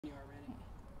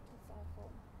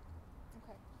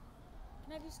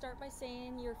Can I have you start by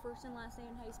saying your first and last name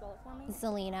and how you spell it for me?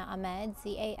 Zaleena Ahmed,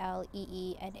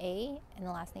 Zaleena, and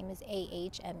the last name is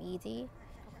Ahmed. Okay.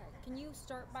 Can you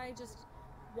start by just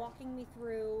walking me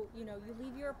through, you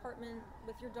leave your apartment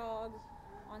with your dog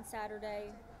on Saturday.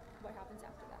 What happens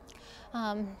after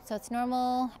that? So it's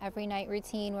normal every night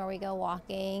routine where we go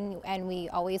walking, and we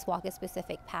always walk a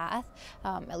specific path,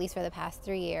 at least for the past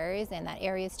 3 years. And that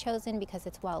area is chosen because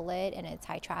it's well lit and it's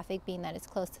high traffic, being that it's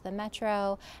close to the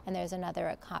metro. And there's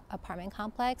another apartment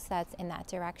complex that's in that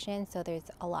direction, so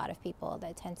there's a lot of people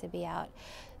that tend to be out.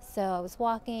 So I was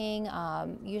walking.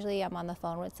 Usually I'm on the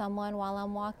phone with someone while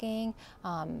I'm walking,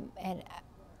 and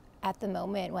at the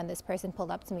moment when this person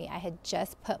pulled up to me, I had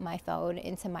just put my phone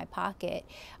into my pocket,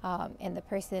 and the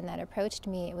person that approached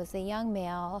me, it was a young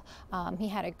male. He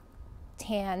had a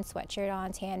tan sweatshirt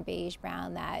on, tan, beige,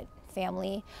 brown, that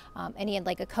family, and he had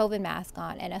like a COVID mask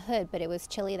on and a hood, but it was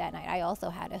chilly that night. I also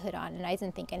had a hood on, and I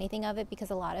didn't think anything of it because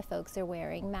a lot of folks are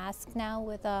wearing masks now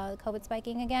with COVID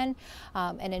spiking again.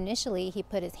 And initially he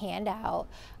put his hand out,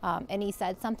 and he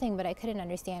said something, but I couldn't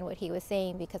understand what he was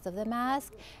saying because of the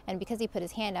mask. And because he put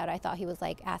his hand out, I thought he was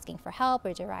like asking for help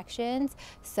or directions.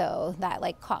 So that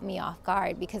like caught me off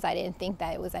guard because I didn't think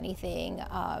that it was anything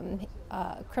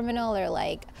criminal or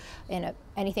like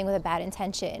anything with a bad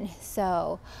intention.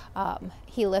 So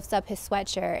he lifts up his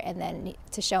sweatshirt and then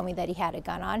to show me that he had a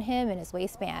gun on him in his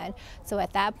waistband. So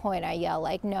at that point I yell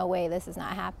like, no way, this is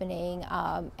not happening.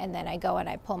 And then I go and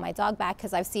I pull my dog back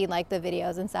because I've seen like the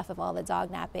videos and stuff of all the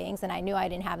dog nappings, and I knew I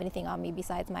didn't have anything on me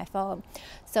besides my phone.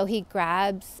 So he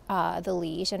grabs the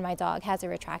leash, and my dog has a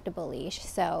retractable leash.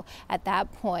 So at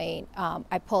that point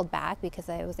I pulled back because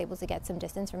I was able to get some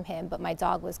distance from him, but my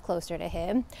dog was closer to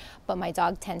him. But my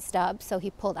dog tensed up, so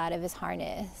he pulled out of his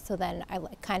harness. So then I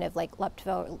kind of like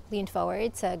leaned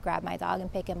forward to grab my dog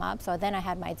and pick him up. So then I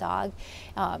had my dog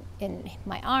in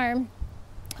my arm,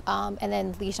 and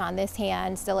then leash on this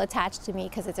hand still attached to me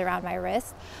because it's around my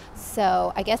wrist.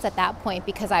 So I guess at that point,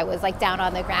 because I was like down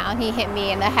on the ground, he hit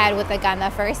me in the head with a gun the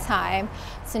first time.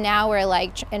 So now we're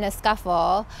like in a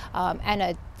scuffle, and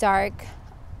a dark,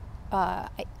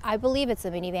 I believe it's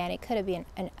a minivan, it could have been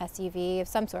an SUV of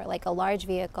some sort, like a large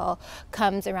vehicle,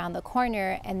 comes around the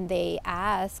corner, and they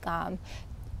ask,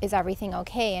 is everything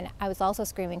okay? And I was also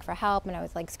screaming for help, and I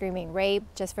was like screaming rape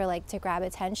just for like to grab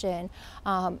attention.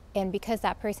 And because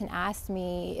that person asked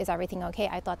me, is everything okay,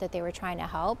 I thought that they were trying to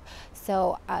help.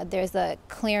 So there's a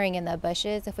clearing in the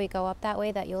bushes if we go up that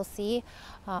way that you'll see.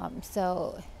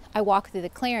 So I walk through the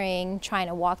clearing trying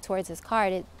to walk towards his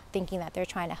car, thinking that they're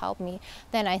trying to help me.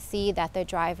 Then I see that the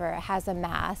driver has a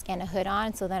mask and a hood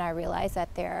on, so then I realize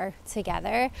that they're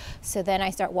together. So then I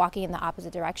start walking in the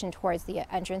opposite direction towards the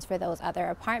entrance for those other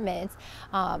apartments,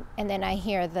 and then I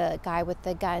hear the guy with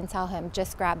the gun tell him,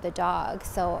 just grab the dog.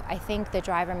 So I think the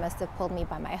driver must have pulled me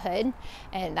by my hood,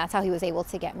 and that's how he was able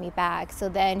to get me back. So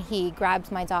then he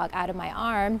grabs my dog out of my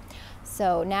arm.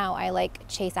 So now I like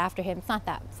chase after him. It's not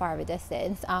that far of a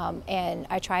distance, and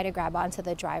I try to grab onto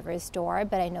the driver's door,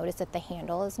 but I notice that the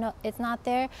handle is not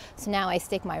there. So now I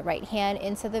stick my right hand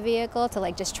into the vehicle to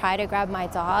like just try to grab my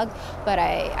dog. But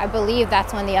I believe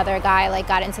that's when the other guy like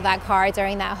got into that car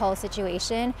during that whole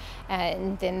situation,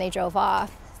 and then they drove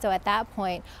off. So at that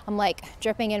point, I'm like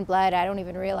dripping in blood. I don't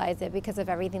even realize it because of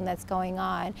everything that's going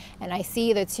on. And I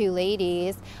see the two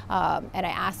ladies, and I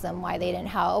asked them why they didn't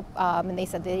help, and they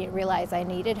said they didn't realize I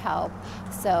needed help.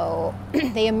 So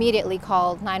they immediately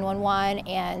called 911,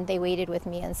 and they waited with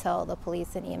me until the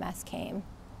police and EMS came.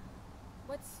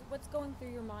 What's going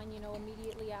through your mind,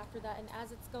 immediately after that, and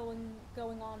as it's going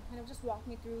on? Kind of just walk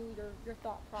me through your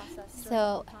thought process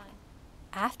during the time.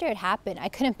 After it happened, I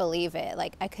couldn't believe it.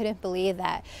 Like, I couldn't believe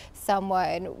that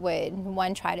someone would,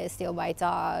 one, try to steal my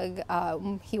dog.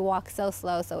 He walks so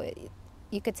slow, so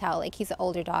you could tell, like, he's an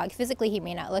older dog. Physically, he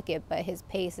may not look it, but his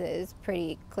pace is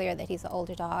pretty clear that he's an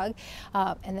older dog.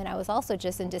 And then I was also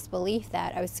just in disbelief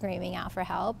that I was screaming out for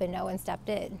help and no one stepped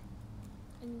in.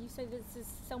 And you say this is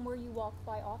somewhere you walk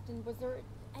by often. Was there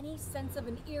any sense of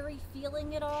an eerie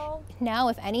feeling at all? No,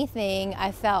 if anything,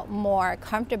 I felt more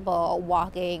comfortable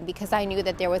walking because I knew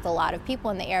that there was a lot of people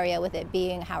in the area, with it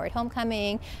being Howard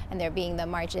Homecoming and there being the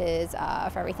marches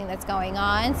for everything that's going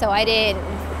on. So I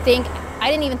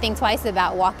didn't even think twice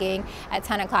about walking at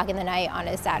 10 o'clock in the night on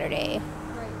a Saturday.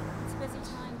 Right, it's a busy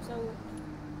time. So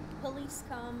police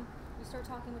come, you start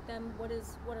talking with them. What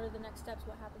are the next steps?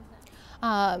 What happens next?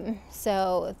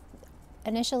 So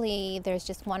initially there's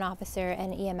just one officer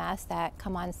and EMS that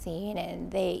come on scene,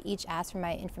 and they each ask for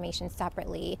my information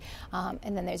separately,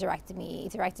 and then they directed me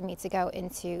to go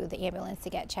into the ambulance to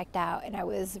get checked out. And I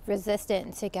was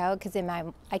resistant to go because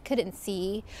I couldn't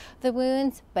see the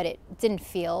wounds, but it didn't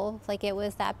feel like it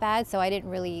was that bad, so I didn't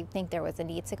really think there was a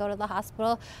need to go to the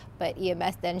hospital. But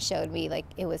EMS then showed me like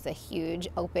it was a huge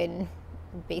open,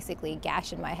 basically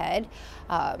gash in my head.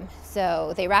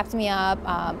 So they wrapped me up.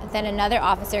 Then another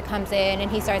officer comes in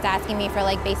and he starts asking me for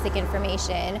like basic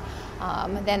information.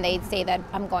 Then they'd say that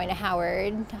I'm going to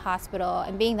Howard Hospital,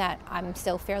 and being that I'm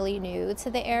still fairly new to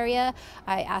the area,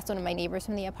 I asked one of my neighbors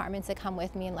from the apartment to come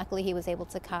with me, and luckily he was able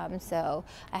to come, so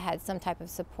I had some type of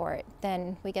support.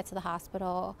 Then we get to the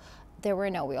hospital. There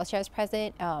were no wheelchairs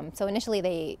present, so initially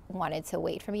they wanted to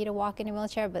wait for me to walk in a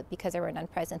wheelchair, but because there were none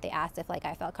present, they asked if like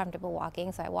I felt comfortable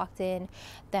walking, so I walked in.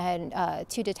 Then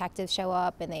 2 detectives show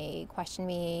up and they question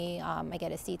me. I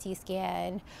get a CT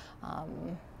scan.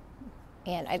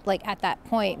 And at that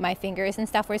point, my fingers and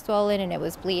stuff were swollen and it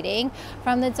was bleeding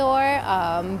from the door,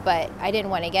 but I didn't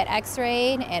want to get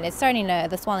x-rayed, and the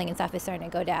swelling and stuff is starting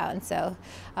to go down. So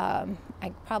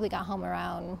I probably got home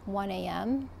around 1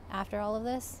 a.m. after all of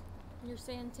this. You're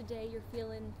saying today you're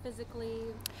feeling physically...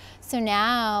 So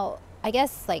now, I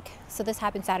guess so this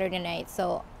happened Saturday night.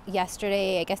 So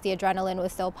yesterday, I guess the adrenaline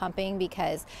was still pumping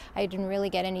because I didn't really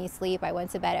get any sleep. I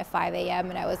went to bed at 5 a.m.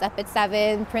 and I was up at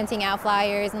 7 printing out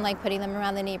flyers and putting them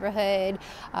around the neighborhood,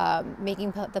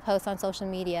 making the posts on social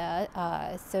media.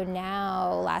 So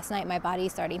now, last night, my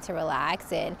body's starting to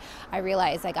relax, and I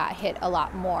realized I got hit a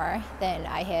lot more than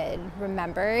I had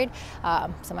remembered.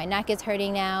 So my neck is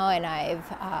hurting now, and I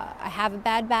have a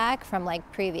bad back from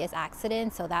previous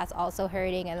accidents, so that's also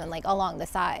hurting, and then along the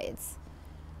sides.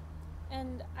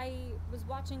 And I was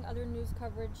watching other news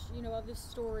coverage, of this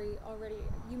story already.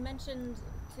 You mentioned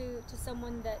to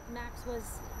someone that Max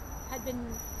had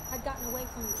gotten away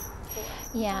from you before.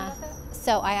 Yeah.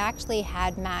 So I actually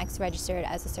had Max registered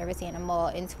as a service animal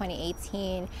in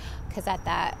 2018, because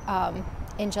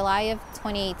in July of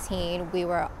 2018, we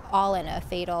were all in a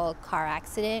fatal car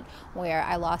accident where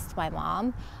I lost my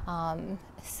mom.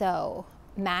 So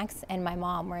Max and my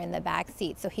mom were in the back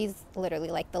seat, so he's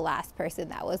literally the last person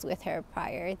that was with her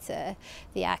prior to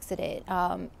the accident.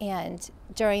 And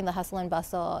during the hustle and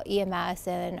bustle, EMS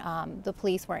and the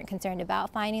police weren't concerned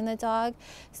about finding the dog,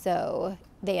 so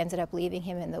they ended up leaving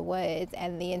him in the woods.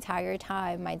 And the entire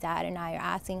time, my dad and I are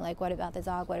asking, what about the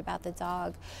dog? What about the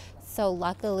dog? So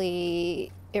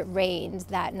luckily, it rained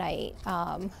that night.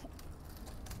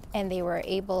 And he was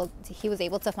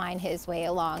able to find his way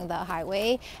along the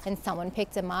highway, and someone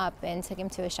picked him up and took him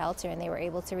to a shelter, and they were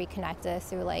able to reconnect us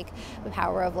through the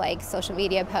power of social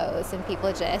media posts and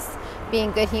people just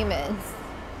being good humans.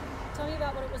 Tell me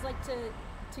about what it was like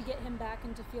to get him back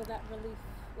and to feel that relief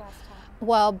last time.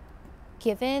 Well,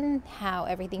 given how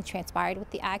everything transpired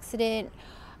with the accident,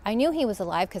 I knew he was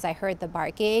alive because I heard the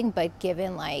barking, but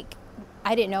given I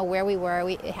didn't know where we were.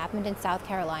 It happened in South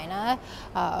Carolina.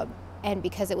 And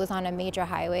because it was on a major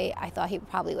highway, I thought he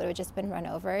probably would have just been run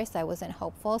over, so I wasn't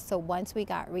hopeful. So once we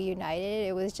got reunited,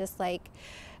 it was just I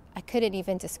couldn't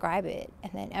even describe it.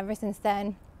 And then ever since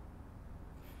then,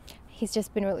 he's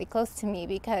just been really close to me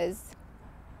because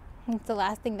it's the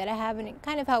last thing that I have, and it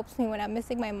kind of helps me when I'm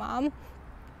missing my mom.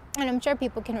 And I'm sure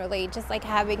people can relate, just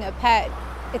having a pet,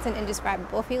 it's an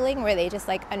indescribable feeling where they just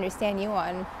understand you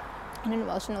on an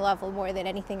emotional level more than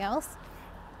anything else.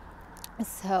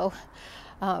 So,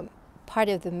 part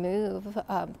of the move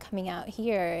coming out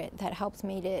here that helped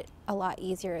made it a lot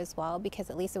easier as well, because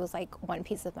at least it was one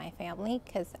piece of my family,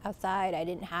 because outside I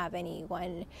didn't have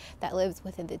anyone that lives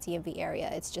within the DMV area.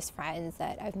 It's just friends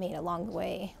that I've made along the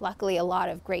way. Luckily, a lot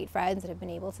of great friends that have been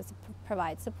able to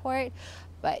provide support,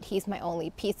 but he's my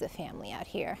only piece of family out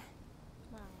here.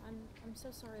 Wow, I'm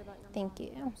so sorry about your mom. Thank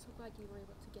you. I'm so glad you were able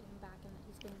to get him back, and that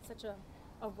he's been such a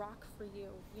rock for you,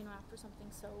 after something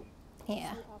so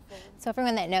awful. So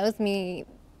everyone that knows me,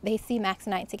 they see Max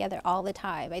and I together all the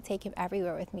time. I take him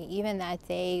everywhere with me. Even that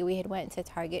day we had went to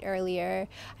Target earlier,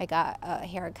 I got a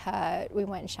haircut, we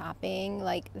went shopping.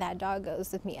 That dog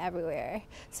goes with me everywhere.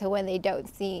 So when they don't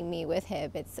see me with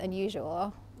him, it's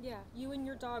unusual. Yeah, you and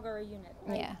your dog are a unit.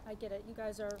 I get it. You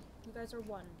guys are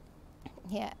one.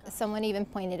 Yeah, someone even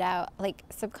pointed out,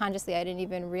 subconsciously, I didn't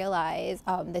even realize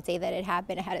the day that it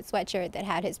happened, I had a sweatshirt that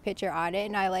had his picture on it,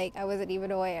 and I wasn't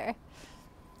even aware.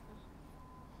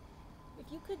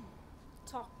 If you could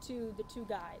talk to the 2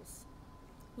 guys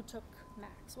who took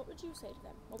Max, what would you say to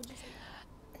them? What would you say to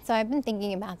them? So I've been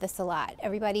thinking about this a lot.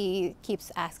 Everybody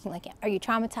keeps asking, are you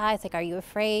traumatized? Are you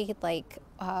afraid?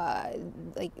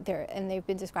 like they've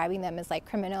been describing them as like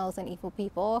criminals and evil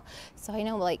people. So I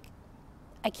know like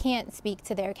I can't speak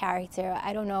to their character.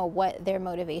 I don't know what their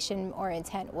motivation or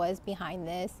intent was behind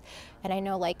this. And I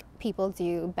know like people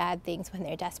do bad things when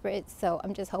they're desperate. So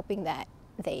I'm just hoping that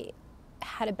they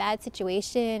had a bad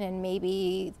situation and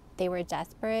maybe they were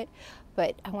desperate.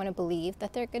 But I want to believe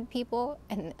that they're good people,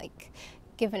 and like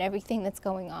given everything that's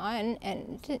going on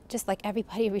and just like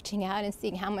everybody reaching out and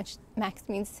seeing how much Max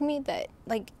means to me, that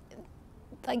like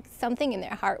something in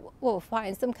their heart will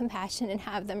find some compassion and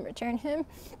have them return him.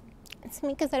 It's me,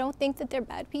 because I don't think that they're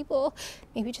bad people,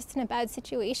 maybe just in a bad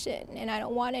situation, and I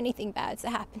don't want anything bad to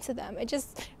happen to them. I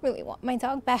just really want my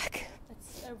dog back.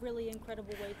 That's a really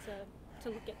incredible way to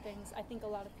look at things. I think a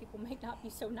lot of people might not be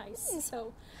so nice,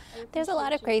 so there's a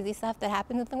lot of crazy stuff that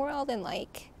happens in the world, and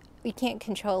like we can't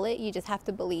control it. You just have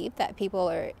to believe that people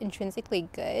are intrinsically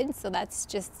good. So that's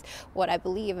just what I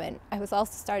believe. And I was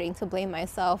also starting to blame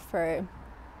myself for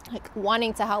like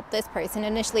wanting to help this person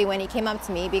initially when he came up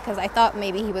to me, because I thought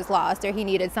maybe he was lost or he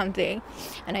needed something.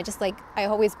 And I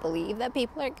always believe that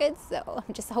people are good, so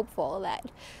I'm just hopeful that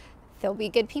they'll be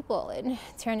good people and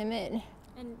turn him in.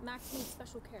 And Max needs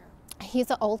special care.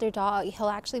 He's an older dog. He'll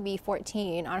actually be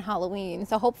 14 on Halloween,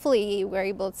 so hopefully we're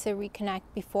able to reconnect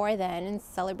before then and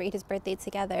celebrate his birthday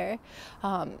together.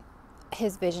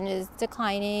 His vision is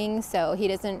declining, so he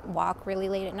doesn't walk really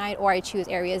late at night, or I choose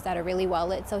areas that are really well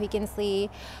lit so he can see.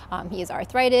 He has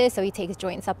arthritis, so he takes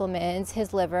joint supplements.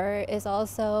 His liver is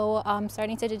also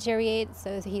starting to deteriorate,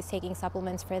 so he's taking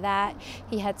supplements for that.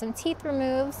 He had some teeth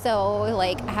removed, so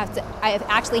like I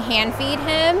actually hand feed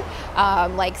him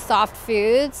like soft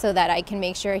food so that I can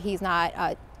make sure he's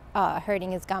not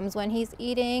hurting his gums when he's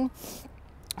eating.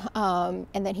 And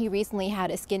then he recently had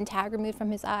a skin tag removed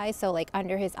from his eye, so like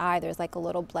under his eye there's like a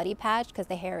little bloody patch because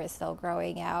the hair is still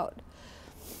growing out.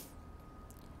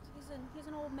 He's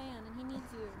an old man and he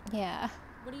needs you. Yeah.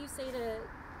 What do you say to,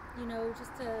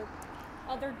 just to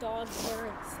other dog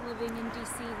parents living in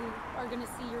DC who are going to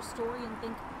see your story and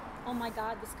think, oh my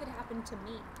God, this could happen to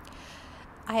me?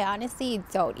 I honestly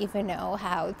don't even know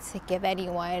how to give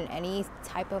anyone any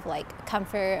type of like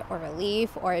comfort or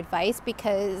relief or advice,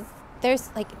 because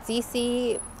there's like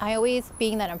DC,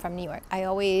 being that I'm from New York, I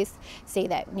always say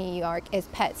that New York is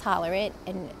pet tolerant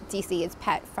and DC is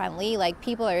pet friendly. Like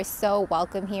people are so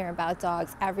welcome here about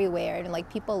dogs everywhere, and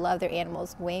like people love their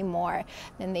animals way more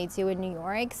than they do in New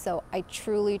York. So I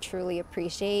truly, truly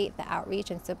appreciate the outreach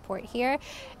and support here.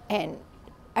 And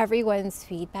everyone's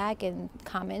feedback and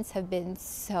comments have been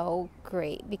so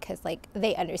great, because like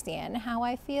they understand how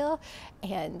I feel,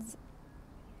 and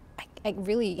I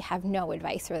really have no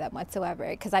advice for them whatsoever,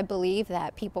 because I believe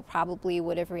that people probably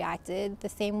would have reacted the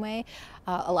same way.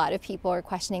 A lot of people are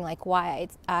questioning like why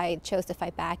I chose to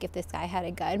fight back if this guy had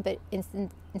a gun, but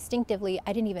instinctively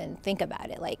I didn't even think about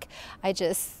it. Like I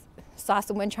just saw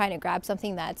someone trying to grab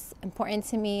something that's important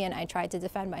to me, and I tried to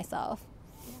defend myself.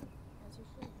 Yeah, as you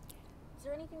should. Is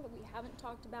there anything that we haven't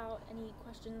talked about? Any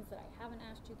questions that I haven't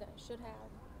asked you that I should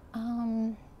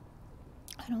have?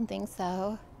 I don't think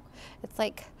so.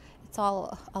 It's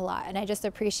all a lot, and I just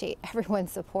appreciate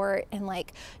everyone's support and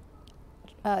like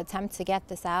attempt to get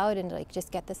this out and like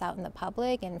just get this out in the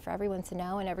public and for everyone to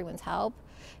know and everyone's help.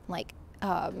 And, like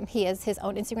he has his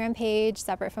own Instagram page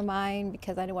separate from mine,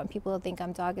 because I don't want people to think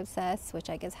I'm dog obsessed,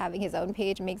 which I guess having his own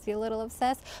page makes me a little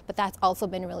obsessed. But that's also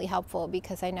been really helpful,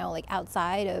 because I know like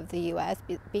outside of the US,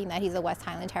 being that he's a West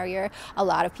Highland Terrier, a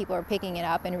lot of people are picking it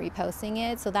up and reposting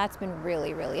it. So that's been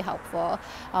really, really helpful.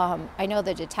 I know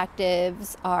the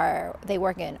detectives they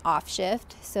work in off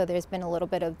shift, so there's been a little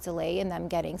bit of delay in them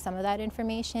getting some of that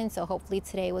information. So hopefully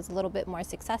today was a little bit more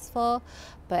successful,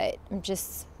 but I'm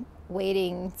just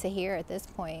waiting to hear at this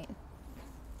point.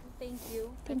 Thank you.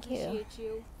 Thank you. I appreciate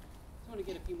you. I just want to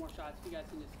get a few more shots. You guys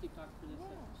can just keep talking for this.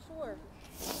 Yeah, sure.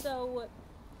 So,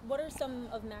 what are some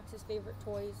of Max's favorite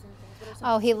toys and things? What are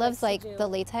some things He loves likes like to the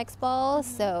do? latex balls.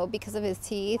 So because of his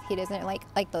teeth, he doesn't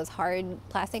like those hard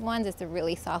plastic ones. It's the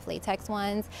really soft latex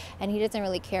ones, and he doesn't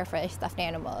really care for stuffed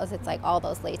animals. It's like all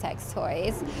those latex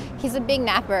toys. He's a big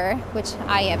napper, which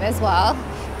I am as well.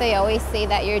 They always say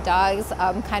that your dogs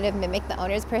kind of mimic the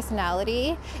owner's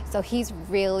personality. So he's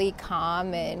really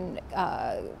calm and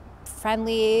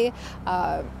friendly,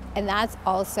 and that's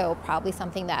also probably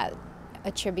something that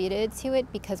attributed to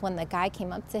it, because when the guy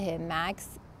came up to him,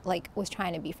 Max like was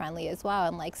trying to be friendly as well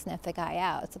and like sniff the guy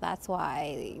out. So that's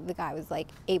why the guy was like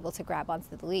able to grab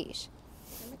onto the leash.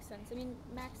 That makes sense. I mean,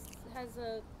 Max has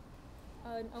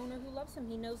an owner who loves him.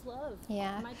 He knows love.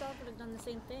 Yeah. My dog would have done the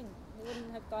same thing. He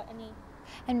wouldn't have got any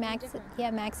And Max,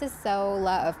 yeah, Max is so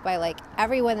loved by like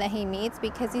everyone that he meets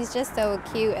because he's just so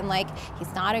cute and like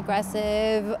he's not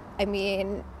aggressive. I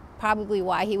mean, probably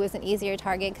why he was an easier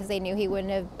target because they knew he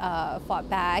wouldn't have fought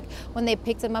back. When they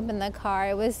picked him up in the car,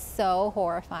 it was so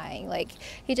horrifying. Like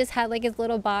he just had like his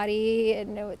little body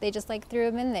and they just like threw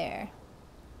him in there.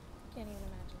 Can't even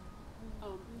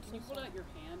imagine. Can you hold out your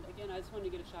hand again? I just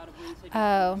wanted to get a shot of where you said you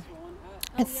Oh. were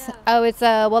swollen. It's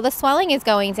well, the swelling is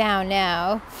going down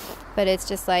now, but it's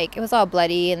just like it was all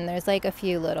bloody and there's like a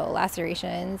few little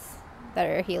lacerations that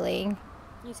are healing.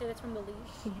 You say that's from the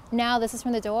leash? No, this is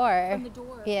from the door. From the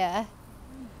door? Yeah.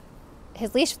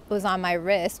 His leash was on my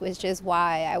wrist, which is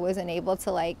why I wasn't able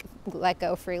to like let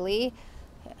go freely.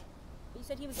 You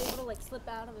said he was able to like slip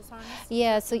out of his harness?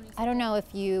 Yeah, so I don't know if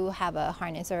you have a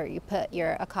harness or you put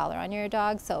a collar on your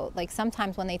dog. So like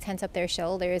sometimes when they tense up their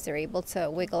shoulders, they're able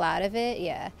to wiggle out of it.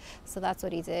 Yeah, so that's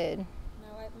what he did.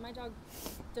 No, my dog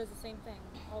does the same thing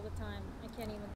all the time. I can't even